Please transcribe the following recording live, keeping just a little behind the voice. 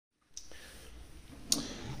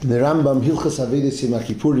In the Rambam, Hilchas Avedis Yom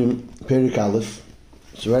Kippurim, Perik Aleph,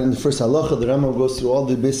 so right in the first halacha, the Rambam goes through all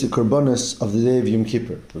the basic korbanos of the day of Yom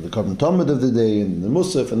Kippur, for the korban tamid of the day, and the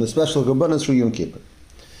musaf, and the special korbanos for Yom Kippur.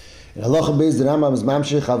 In halacha base, the Rambam is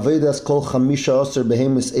mamshech Avedas kol chamisha aser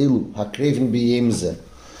behemis elu hakrevin b'yemzeh.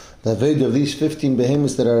 The Aveda of these 15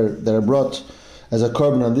 behemoths that are brought as a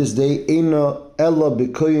korban on this day, eina ella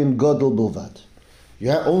b'koyin gadol bilvad.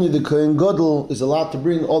 Only the koyin gadol is allowed to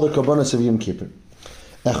bring all the korbanos of Yom Kippur.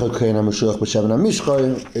 Whichever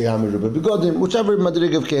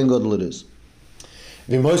madrig of Kohen Gadol it is.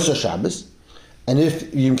 And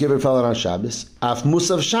if Yom Kippur fell on Shabbos, af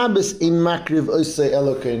Musaf Shabbos in Makriv Oisei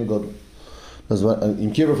Elo Kohen Gadol. Because when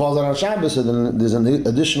Yom Kippur falls on Shabbos, so then there's an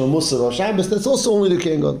additional Musaf of Shabbos, that's also only the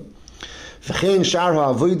Kohen Gadol. V'chein shar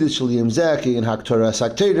ha'avoidis shel Yom Zeh in haktoras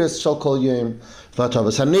hakteres shal kol yom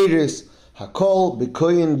v'atavas haneres hakol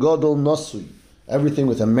b'kohen Gadol nosui. Everything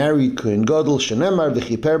with a married Kohen Gadol, shenemar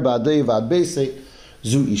v'chiper ba'adei v'ad beisei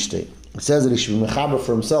zu ishtei. It says that he should be mechaber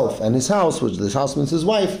for himself and his house, which this house means his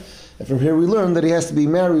wife. And from here we learn that he has to be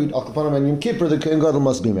married. Al kapanim and Yom Kippur, the Kohen Gadol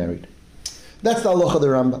must be married. That's the halacha of the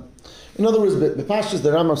Rambam. In other words, the Pashtus, the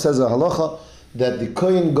Rambam says a halacha that the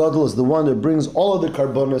Kohen Gadol is the one that brings all of the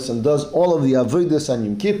karbonos and does all of the avodas on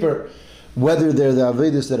Yom Kippur, whether they're the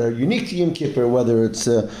avodas that are unique to Yom Kippur, whether it's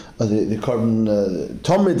the korban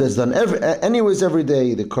tamid that's done anyways every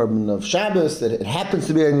day, the korban of Shabbos that it happens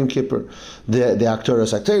to be on Yom Kippur, the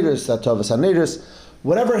aktoras akteres, atavas haneres,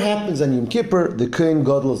 whatever happens on Yom Kippur, the Kohen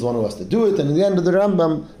Gadol is the one who has to do it. And at the end of the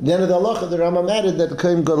Rambam, the end of the halacha, the Rambam added that the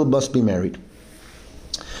Kohen Gadol must be married.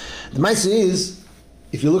 The Maisa is,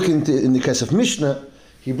 if you look in the case of Mishnah,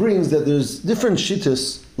 he brings that there's different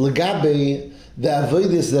shittas legabe the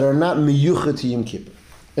avodas that are not miyuchet to Yom Kippur.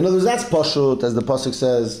 In other words, that's pashut, as the pasuk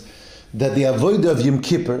says, that the avodah of Yom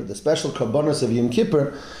Kippur, the special karbanos of Yom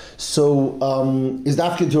Kippur, so is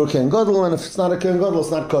dafkin to a Kohen Gadol, and if it's not a Kohen Gadol,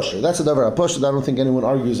 it's not kosher. That's a davar pashut. I don't think anyone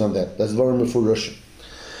argues on that. That's very mefurush.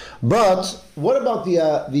 But what about the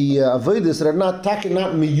avodas that are not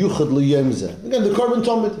miyuchet liyemzeh? Again, the korban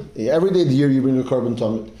tamid. Every day of the year you bring a korban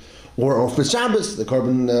tamid, or for Shabbos, the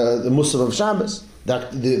korban the musaf of Shabbos. The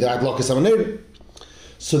adlokas hamaneri.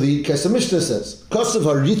 So the Kesef Mishnah says, Kosev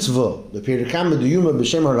haritzva, the Perikam Meduyuma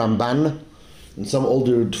b'shem haRamban. In some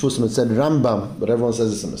older Tfusim it said Rambam, but everyone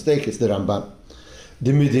says it's a mistake, it's the Ramban.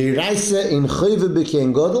 The Midiraisa in Chayve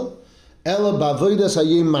b'Kohen Gadol, Ela b'avodas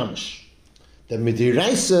hayem mamash. The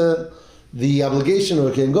Midiraisa, the obligation of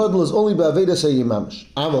a Kohen Gadol is only b'avodas hayem mamash.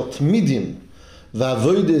 Aval tmidim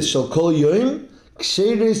v'avodas shel kol yom,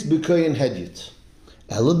 ksheres b'kohen hedyet.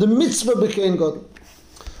 Ela the mitzvah b'Kohen Gadol.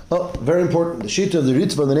 Oh, very important. The Shita of the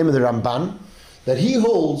Ritva, the name of the Ramban, that he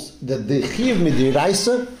holds that the Chiv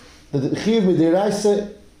Midiraisa,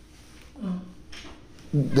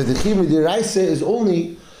 is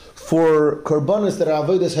only for korbanos that are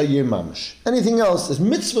avodas hayir mamash. Anything else is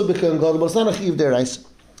mitzvah b'Kohen Gadol, but it's not a Chiv Deraisa.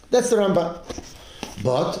 That's the Ramban.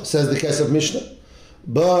 But says the Kesef Mishnah,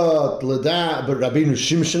 but Rabbeinu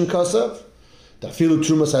Shimshon Kasav, Tafilu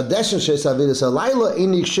Trumas Hadeshen Sheis Avodas Halayla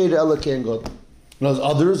Eini Ksheira Ela Kohen Gadol. There's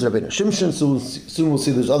others, Rabbeinu Shimshon, soon we'll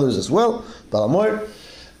see there's others as well, Balamoyer,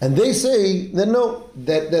 and they say that no,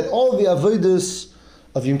 that all the avodas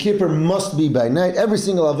of Yom Kippur must be by night, every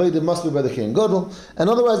single avodah must be by the Kohen Gadol,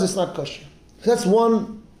 and otherwise it's not kosher. That's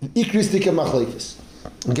one ikris dika machlekes.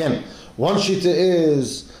 Again, one shita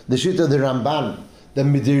is the shita of the Ramban, the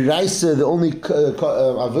midiraisa, the only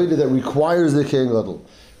avodah that requires the Kohen Gadol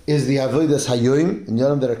is the avodas hayoim, and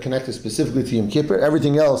yom that are connected specifically to Yom Kippur.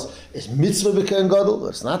 Everything else is mitzvah b'Kohen Gadol.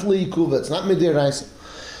 It's not leikuva. It's not midiraisa.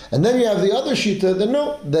 And then you have the other shita that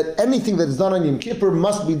no, that anything that is done on Yom Kippur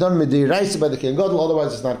must be done midiraisa by the Kohen Gadol.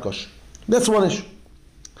 Otherwise, it's not kosher. That's one issue.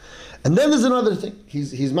 And then there's another thing.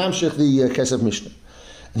 He's mamshech the Kesef Mishnah,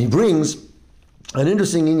 and he brings an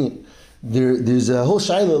interesting inyan. There's a whole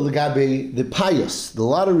shaila legabe the payas, the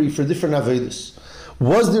lottery for different avodas.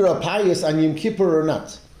 Was there a payas on Yom Kippur or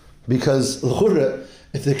not? Because l'chura,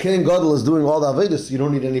 if the Kohen Gadol is doing all the avodas, you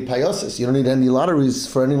don't need any payasis. You don't need any lotteries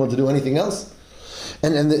for anyone to do anything else.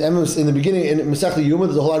 And in the beginning, in Masechta Yuma,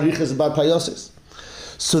 there's a whole arichas about payasis.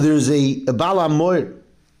 So there's a Baal HaMoyer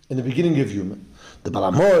in the beginning of Yuma. The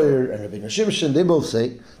Baal HaMoyer and Rabbeinu Shimshon, they both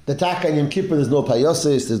say that Taka and Yom Kippur there's no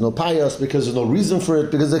payasis, there's no payas because there's no reason for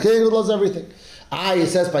it, because the Kohen Gadol does everything. It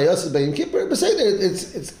says payasis by Yom Kippur, but say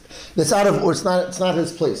it's out of, or it's not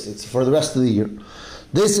his place. It's for the rest of the year.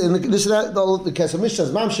 They say, the Kesef Mishnah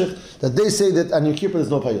is mamshech, that they say that on Yom Kippur there's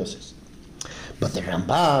no payosis. But the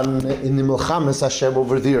Ramban in the Milchames Hashem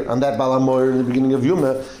over there, on that Baal HaMoyer in the beginning of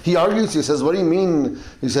Yuma, he argues, he says, what do you mean?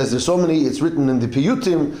 He says, there's so many, it's written in the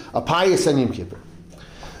Piyutim, a pious on Yom Kippur.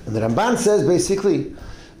 And the Ramban says basically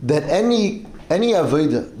that any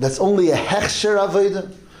avodah that's only a hechsher avodah,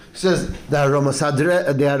 he says the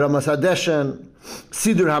Ramasadeshan,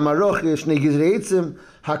 Sidur Hamarochi, Shnei Gizrei Eitzim,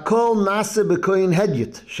 Hakol Nase B'Koyin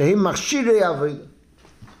Hedyet, Shehim Machshirei Avodah.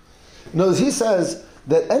 Notice he says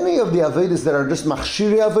that any of the avodas that are just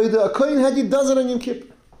Machshirei Avodah, a Koyin Hedyet does it on Yom Kippur.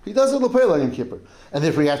 He does it l'peil on Yom Kippur, and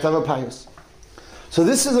therefore you have to have a pious. So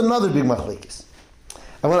this is another big machlekes.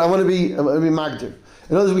 I want to be magdir.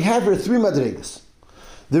 In other words, we have here three madregas.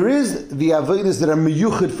 There is the avodas that are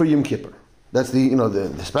miyuchid for Yom Kippur. That's the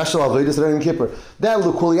special avodas that are Yom Kippur. That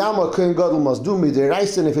l'kol yama kohen gadol must do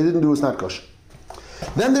midiraisa, and if he didn't do, it's not kosher.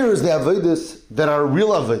 Then there is the avodas that are real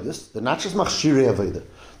avodas. They're not just machshirei avodah.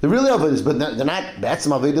 They're really avodas, but they're not. That's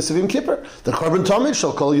some avodas of Yom Kippur. The korban tamid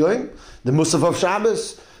shall kol yoim, the musaf of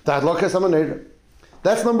Shabbos, the hadlakas hamaneder.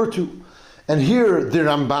 That's number two. And here the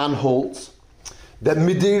Ramban holds that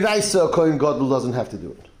midiraisa a kohen gadol doesn't have to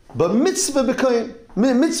do it, but mitzvah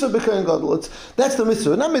b'kohen gadol. That's the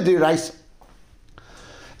mitzvah, not midiraisa.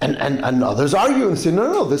 And others argue and say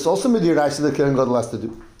no. This also midiraisa the kohen gadol has to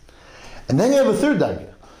do. And then you have a third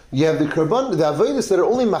argument. You have the avodas that are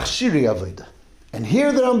only machshiri avodah. And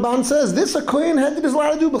here the Ramban says this a kohen hedyet is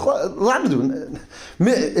allowed to do.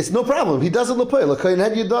 It's no problem. He does it l'poel. A kohen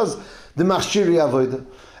hedyet does the machshiri avodah.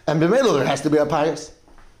 And b'meilo there has to be a pious.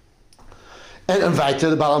 And weiter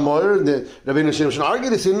the Baal HaMaor, the Rabbeinu Shimshon argue.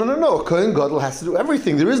 They say no. A kohen gadol has to do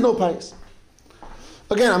everything. There is no pious.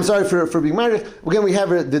 Again, I'm sorry for being married. Again, we have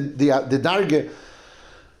the darge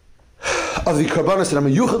of the karbanos that I'm a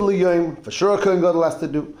yuchad liyom. For sure, a kohen gadol has to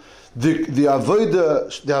do the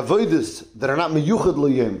avodas that are not meyuchad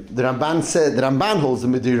liyom. The Ramban holds the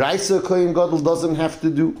midiraisa kohen gadol doesn't have to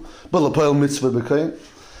do, but l'poel mitzvah b'kohen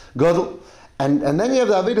gadol. And then you have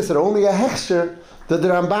the avodas that are only a hechsher that the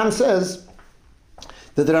Ramban says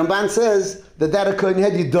that a kohen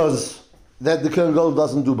hedyet does, that the kohen gadol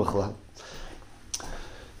doesn't do b'chlal.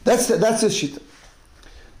 That's his shita.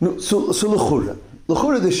 No, so l'chura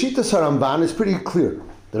the shita Saramban is pretty clear.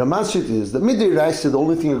 The Ramban's shita is that midiraisa the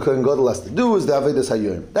only thing a kohen gadol has to do is the avodas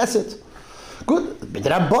hayom. That's it. Good. But the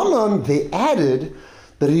Rabbanon they added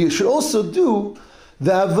that he should also do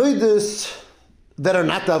the avodas that are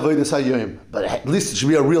not the avodas hayom, but at least it should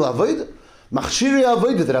be a real avodah. Machshiri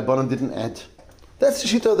avodah the Rabbanon didn't add. That's the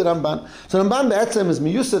shita of the Ramban. So Ramban be'etzem is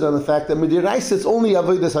miyusad on the fact that midiraisa it's only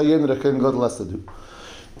avodas hayom that a kohen gadol has to do.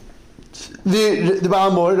 The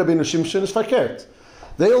Baal HaMaor, Rabbeinu Shimshon, is fakert.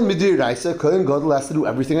 They all midiraisa, kohen gadol has to do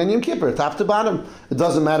everything on Yom Kippur, top to bottom. It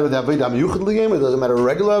doesn't matter the avodah miyuchad liyom, it doesn't matter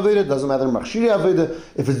regular avodah, it doesn't matter machshiri avodah.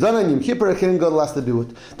 If it's done on Yom Kippur, a kohen gadol has to do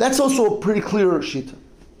it. That's also a pretty clear shita.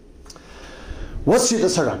 What's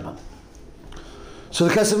Shittas HaRambam? So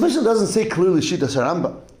the Kesef Mishnah doesn't say clearly Shittas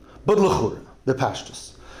HaRambam, but l'chura, the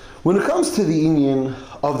pashtus. When it comes to the inyan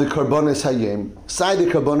of the karbonis hayom, side the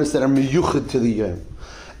karbonis that are miyuchad to the yom,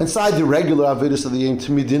 inside the regular avodas of the yom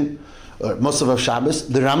Tamidin, or Musaf of Shabbos,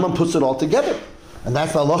 the Rambam puts it all together. And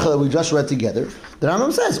that's the halacha that we just read together. The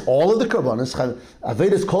Rambam says, all of the karbonis,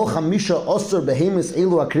 avodas kol chamisha osir behemis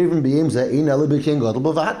elu akrivim b'yem ze'in elu b'kein gadol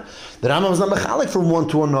b'vad. The Rambam is not mechalik from one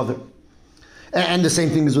to another. And the same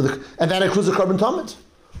thing is with and that includes the korban tamid.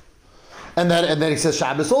 And then he says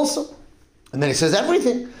Shabbos also. And then he says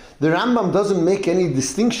everything. The Rambam doesn't make any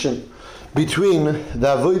distinction between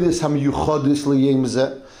the avodas hamiyuchadus liyem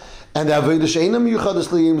zeh and the avodah she'eina miyuchadus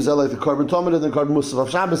liyem zeh, like the korban tamid and the korban musaf of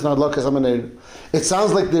Shabbos and hadlakas hamaneder. It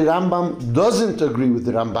sounds like the Rambam doesn't agree with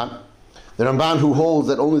the Ramban. The Ramban who holds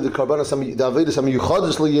that only the avodas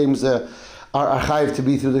hamiyuchadus liyem zeh are chayiv to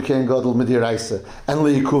be through the kohen gadol midiraisa and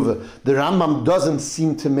leikuva. The Rambam doesn't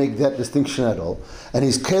seem to make that distinction at all, and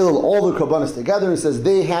he's kelel all the karbanos together and says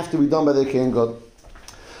they have to be done by the kohen gadol.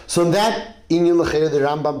 So in that inyan l'chayr, the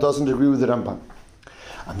Rambam doesn't agree with the Ramban.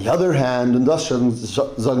 On the other hand, in the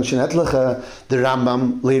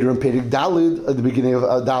Rambam later in Perek Dalid, at the beginning of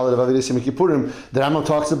Dalid of Avodas Yom Kippurim, the Rambam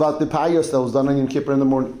talks about the payos that was done on Yom Kippur in the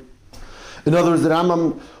morning. In other words, the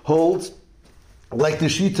Rambam holds, like the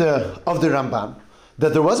Shita of the Ramban,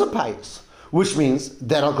 that there was a payos, which means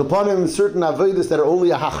that al kapanim certain avodas that are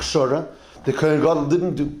only a hachshara, the kohen gadol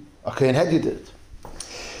didn't do, a kohen hedyet did it.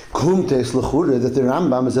 Kumtes l'chure that the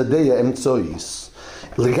Rambam is a deya emtsoyis.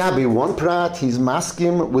 Legabi one prat he's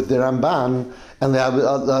maskim with the Ramban, and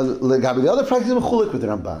legabi the other prat he's mechulik with the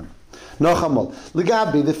Ramban. Nochamal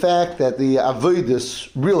legabi the fact that the avodas,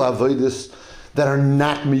 real avodas that are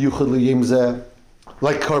not miyuchad liyem zeh,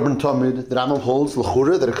 like korban tamid, the Rambam holds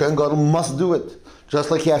l'chure that a kohen gadol must do it,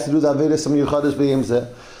 just like he has to do the avodas miyuchadas b'yem zeh,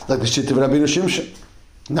 like the shit of Rabbeinu Shimshon,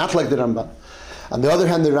 not like the Rambam. On the other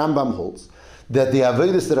hand, the Rambam holds that the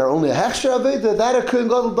avodas that are only a hechsher avodah, that a kohen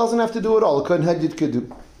gadol doesn't have to do at all. A kohen hedyet could do.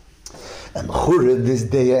 And l'chura, this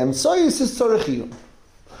day emsoyis is tzorechiyum.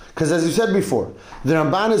 Because as you said before, the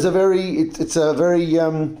Ramban is very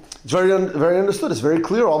understood. It's very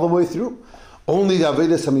clear all the way through. Only the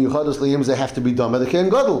Avedis HaMiyuchados L'Yim they have to be done by the Kohen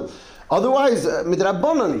Gadol. Otherwise,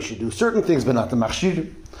 midrabanan you should do certain things, but not the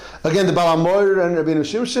machshir. Again, the Baal HaMaor and Rabbeinu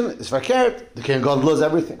Shimshon is verkehrt. The Kohen Gadol does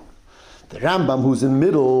everything. The Rambam, who's in the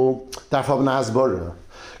middle, darf haben Hasbara.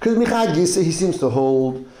 Because Michal Gisa, he seems to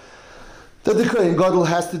hold that the Kohen Gadol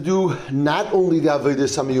has to do not only the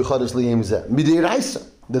Avedis HaMiyuchados L'Yim zeh, midiraisa,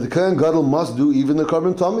 that the Kohen Gadol must do even the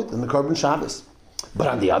Korban Tamid and the Korban Shabbos. But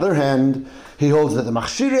on the other hand, he holds that the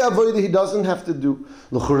Machshiri Avodah he doesn't have to do.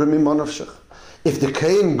 L'chura mimon nafshach. If the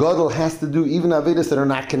Kohen Gadol has to do even Avedis that are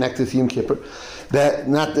not connected to Yom Kippur,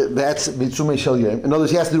 that's Mitzumei Shel Yom. In other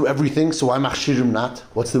words, he has to do everything, so why Machshirim not?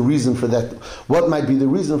 What's the reason for that? What might be the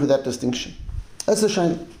reason for that distinction? That's the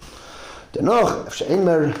Shain. Denoch, if She'en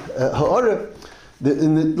mer ha'oreh,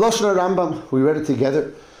 in the Lashon Rambam, we read it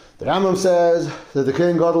together. The Rambam says that the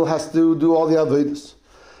Kohen Gadol has to do all the Avedis.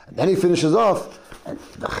 And then he finishes off, and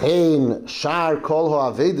V'chein shar kol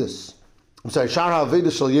ha'avedis. Shar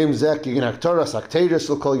ha'avedis shel yom zeh k'gin haktoras hakteris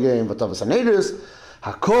shel kol yom v'tavas haneris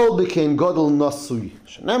hakol b'kein gadol nasui.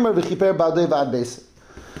 Shenemar v'chiper ba'adei v'ad beis.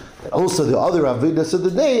 That also the other avedis of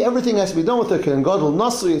the day, everything has to be done with the Kohen Gadol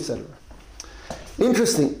nasui, etc.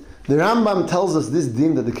 Interesting. The Rambam tells us this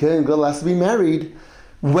din that the Kohen Gadol has to be married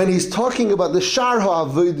when he's talking about the shar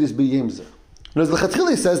ha'avedis b'yom zeh. As the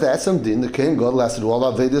Chatchili says that's some din, the Kohen Gadol has to do all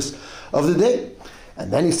the Avedis of the day. And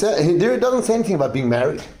then he said, there it doesn't say anything about being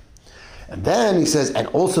married. And then he says, and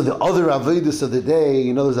also the other Avedis of the day,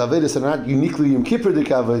 those Avedis are not uniquely Yom Kippur-dik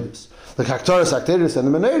Avedis. The Haktaras, Hakteris, and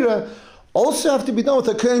the Menorah also have to be done with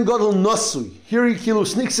the Kohen Gadol Nasui. Here he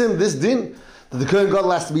sneaks in this din, that the Kohen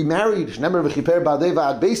Gadol has to be married.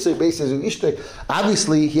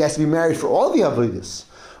 Obviously, he has to be married for all the Avedis.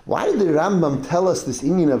 Why did the Rambam tell us this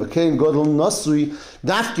inyan of a Kohen Gadol Nasui,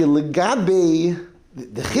 dafke legabe,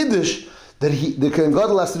 the Chiddush, that the Kohen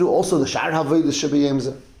Gadol has to do also the Shar HaAvedis Shebeyom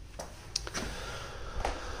Zeh?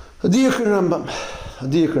 Hadiyakar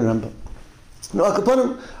Rambam. No, I want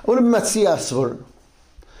to be Matziyah Svur.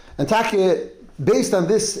 And take, based on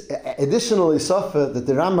this additional Isafa that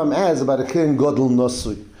the Rambam adds about a Kohen Gadol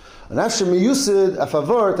Nasui. And after me Yusid, a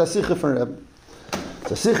favor, Tasicha from Rebbe.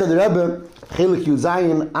 Tasicha the Rebbe, Chelik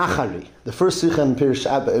Yuzayin Achari. The first Sikha in Pirish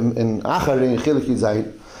in Achari, Chelik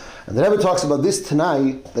Yuzayin. And the Rebbe talks about this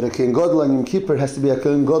Tanai, that a Kohen Gadol and Yom Kippur has to be a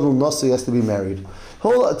Kohen Gadol Nasui, has to be married.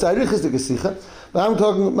 Whole Tarikh is the Sikha, but I'm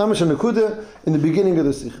talking Mamash and Nekuda in the beginning of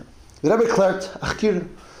the Sikha. The Rebbe Klart, Achkir,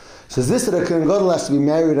 says this, that a Kohen Gadol has to be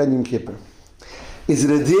married on Yom Kippur. Is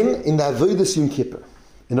it a din in the Avodas Yom Kippur?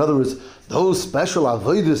 In other words, those special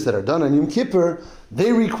Avodas that are done on Yom Kippur,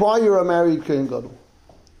 they require a married Kohen Gadol.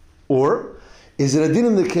 Or is it a din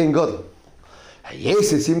in the Kohen Gadol?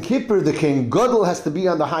 Yes, it's Yom Kippur, the Kohen Gadol has to be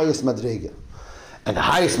on the highest Madrega. And the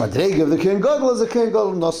highest Madrega of the Kohen Gadol is a Kohen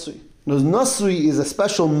Gadol Nasui. Nasui is a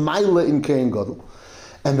special Maila in Kohen Gadol.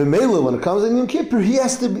 And the Mela, when it comes in Yom Kippur, he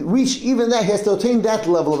has to reach even that, he has to attain that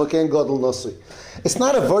level of a Kohen Gadol Nasui. It's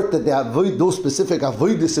not a word that those specific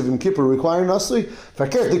avoidus of Yom Kippur require Nasui.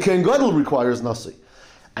 The Kohen Gadol requires Nasui.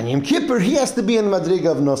 And Yom Kippur, he has to be in the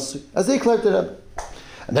Madrega of Nasui. As they clarify the Rebbe.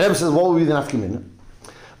 And the Rebbe says, what will be the nafkamina?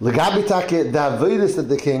 L'gabi take, the avoidus that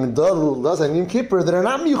the Kohen Gadol does on Yom Kippur, that are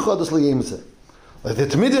not miyuchados l'yom zeh. Like the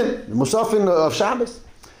Tamidim, the Musafin of Shabbos.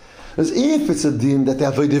 As if it's a din that the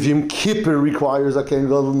avodah of Yom Kippur requires a Kohen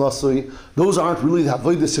Gadol Nasui, those aren't really the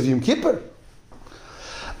avodas of Yom Kippur.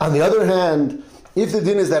 On the other hand, if the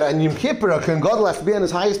din is that on Yom Kippur a Kohen Gadol has to be on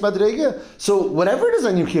his highest madrega, so whatever it is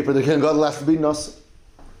on Yom Kippur, the Kohen Gadol has to be Nasui.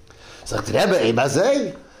 So the Rebbe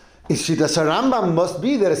Ebazei, Shitas Rambam must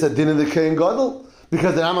be that it's a din of the Kohen Gadol,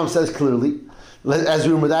 because the Rambam says clearly, as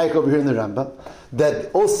we were medayik over here in the Rambam, that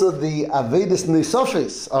also the Avedis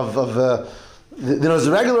Nisofis of the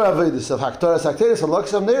regular Avedis of Haktoras, Hakteris, and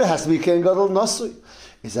Loksav Neira has to be Kohen Gadol Nasui.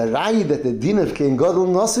 Is a rai that the din of Kohen Gadol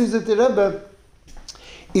Nasui is that the Rebbe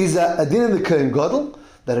is a din of the Kohen Gadol,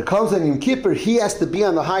 that it comes on Yom Kippur, he has to be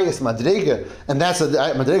on the highest Madrega, and that's a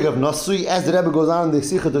Madrega of Nasui, as the Rebbe goes on in the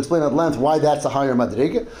Sikha to explain at length why that's a higher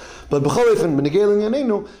Madrega. But B'cholif and B'negelin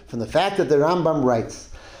Yanenu, from the fact that the Rambam writes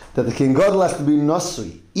that the Kohen Gadol has to be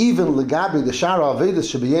Nasui, even Legabi, the Shara Avedis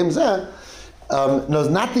Shebeyom Zeh, no,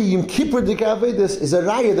 not the Yom Kippur Dik Avedis, is a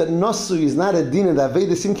raya that Nasui is not a din of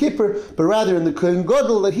Avedis Yom Kippur, but rather in the Kohen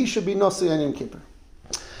Gadol that he should be Nasui on Yom Kippur.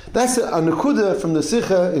 That's a nekuda from the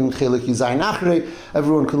Sikha in Chelik Yizayin Achrei.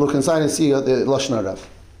 Everyone can look inside and see the Lashon Harav.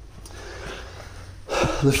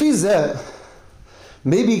 Lefi zeh,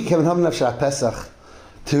 maybe Kevin Hamnav Shah Pesach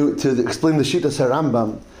to explain the Shitas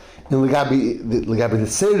HaRambam in Legabi the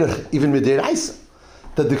Tzerich, even Midiraisa,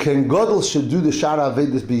 that the Kohen Gadol should do the Shara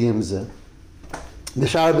Avedis B'Yimzeh. The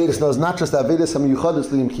Shara Avedis knows not just Avedis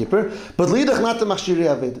HaMiyuchados L'Yom Kippur, but Lidach not the Machshiri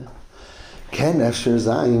Aveda. Ken Efsher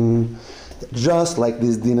Zayin, just like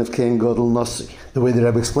this din of Kohen Gadol Nasi, the way the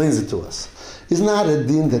Rebbe explains it to us, is not a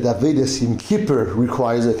din that Avedis Yom Kippur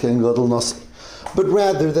requires a Kohen Gadol Nasi, but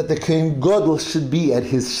rather that the Kohen Gadol should be at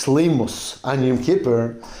his Shleimus on Yom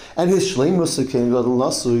Kippur, and his Shleimus of Kohen Gadol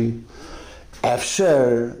Nasi.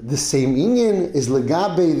 After the same inyan is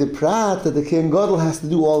legabe the prat that the Kohen Gadol has to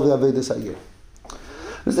do all the Avedis Hayir.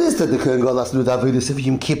 It's this that the Kohen Gadol has to do the Avedis of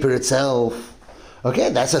Yom Kippur itself. Okay,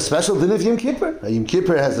 that's a special din of Yom Kippur. Yom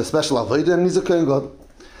Kippur has a special Aveda and he's a Kohen Gadol.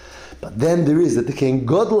 But then there is that the Kohen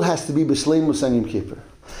Gadol has to be b'shleimus on Yom Kippur.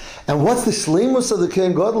 And what's the shleimus of the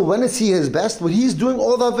Kohen Gadol? When is he his best? When he's doing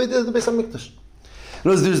all the Avedis of the Beis HaMikdash.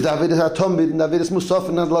 There's the Avedis HaTomid and the Avedis Musaf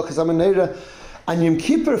and the Adlakas HaMeneira. And Yom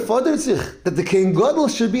Kippur fordert sich that the Kohen Gadol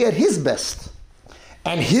should be at his best.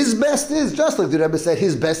 And his best is, just like the Rebbe said,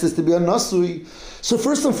 his best is to be a Nasui. So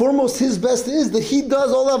first and foremost, his best is that he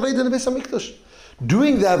does all the Aveda in the Beis HaMikdash.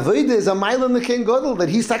 Doing the Aveda is a mile in the Kohen Gadol, that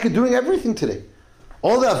he's like doing everything today.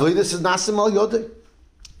 All the Avedis is Nasim al Yodeh.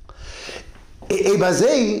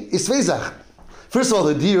 Ebazei is Vezach. First of all,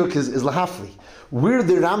 the Diuk is Lahafli. Where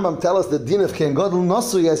the Rambam tell us the din of Kohen Gadol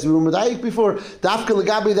Nasui, as we were medayik before, Dafka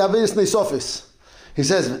Legabi the Avedis Neisofis. He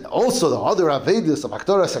says also the other Avedis of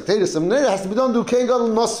Aktorah, Sakteris, and has to be done to Kohen Gadol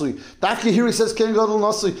Nasui. Dafka here he says Kohen Gadol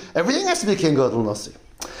Nasui. Everything has to be Kohen Gadol Nasui.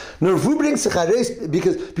 Now if we bring Sechares,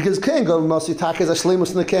 because Kohen Gadol Nasui Tak is a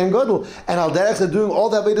Shleimus in the Kohen Gadol, and Al Derech are doing all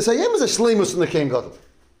the Avedis Hayim is a Shleimus in the Kohen Gadol.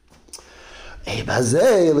 Maybe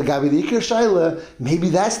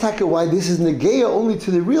that's taka why this is negeya only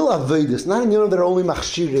to the real Avedis, not in that are only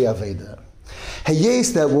Machshiri Aveda. Hey,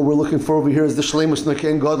 yes, that what we're looking for over here is the Shleimus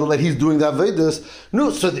Kohen Gadol that he's doing the Avedis.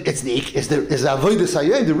 No, so it's the Avedis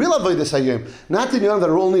Hayim, the real Avedis Hayim, not the that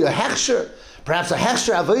are only a Hechsher. Perhaps a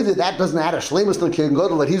Hechsher Aveda, that doesn't add a Shleimus Kohen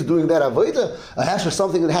Gadol that he's doing that Aveda. A Hechsher is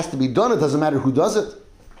something that has to be done, it doesn't matter who does it.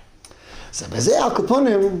 So maybe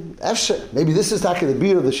this is taka the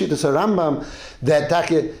beer of the Shittas Rambam that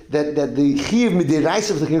the Chiv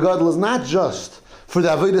Midiraisa of the Kohen Gadol is not just for the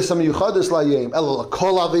Avedis HaMiyuchados L'Hayim, Elo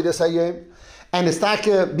Kol Avedis Hayim, and it's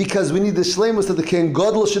taka because we need the Shleimus that the Kohen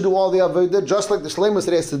Gadol should do all the Aveda, just like the Shleimus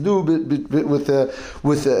that he has to do with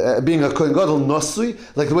being a Kohen Gadol Nosui,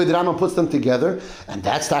 like the way the Rambam puts them together, and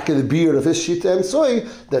that's taka the beer of his Shita and Soy,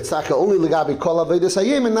 that's taka only Legabi Kol Avedis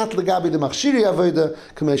Hayim and not Legabi the Machshiri Aveda,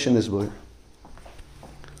 Commission is boy.